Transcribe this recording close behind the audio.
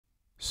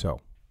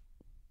So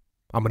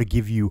I'm going to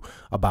give you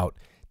about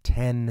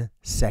 10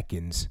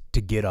 seconds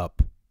to get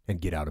up and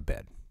get out of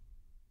bed.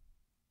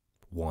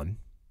 1,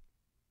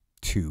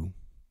 2,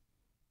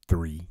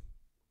 3,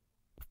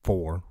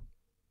 4,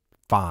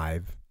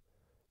 5,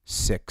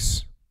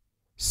 6,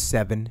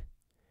 7,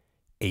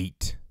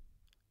 8,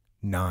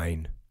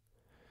 9,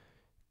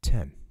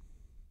 10.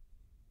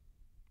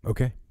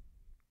 Okay?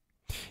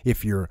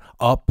 If you're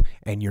up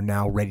and you're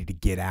now ready to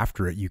get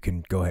after it, you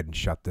can go ahead and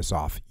shut this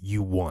off.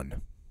 You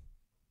won.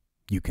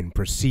 You can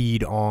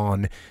proceed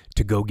on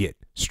to go get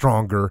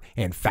stronger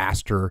and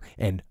faster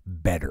and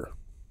better.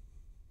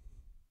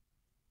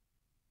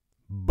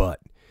 But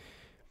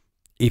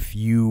if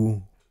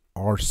you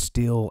are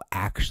still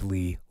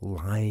actually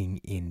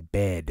lying in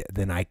bed,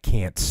 then I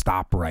can't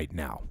stop right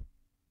now.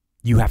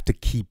 You have to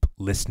keep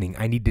listening.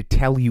 I need to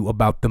tell you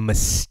about the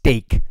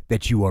mistake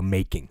that you are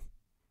making.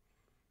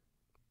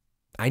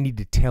 I need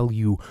to tell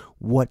you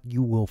what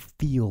you will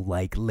feel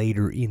like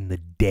later in the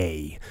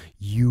day.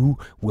 You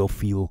will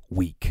feel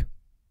weak.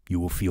 You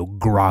will feel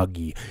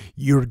groggy.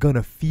 You're going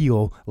to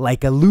feel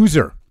like a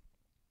loser.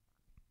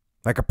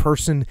 Like a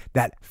person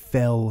that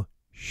fell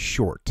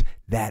short,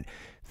 that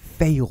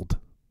failed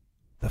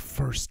the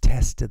first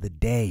test of the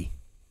day.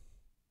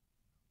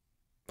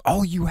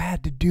 All you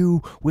had to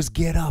do was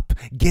get up,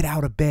 get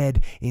out of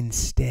bed.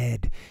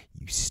 Instead,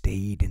 you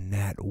stayed in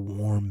that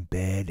warm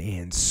bed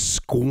and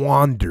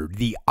squandered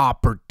the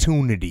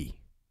opportunity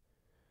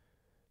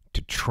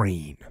to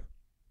train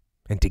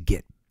and to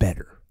get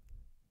better.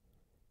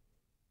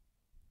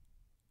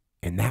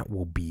 And that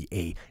will be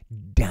a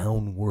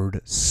downward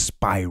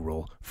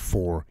spiral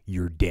for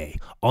your day.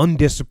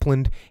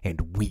 Undisciplined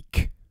and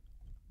weak.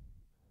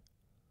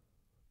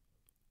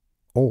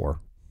 Or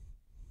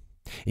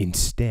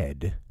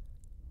instead,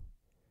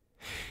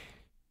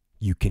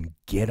 you can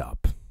get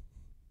up,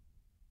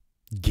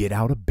 get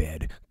out of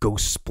bed, go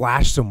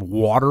splash some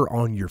water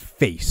on your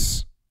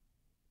face,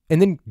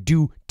 and then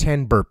do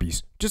 10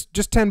 burpees.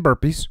 Just 10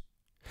 burpees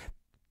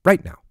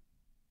right now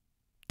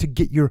to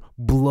get your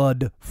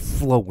blood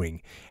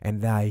flowing.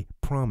 And I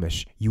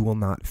promise you will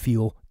not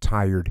feel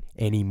tired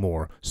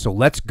anymore. So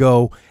let's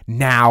go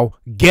now.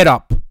 Get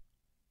up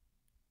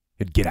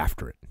and get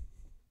after it.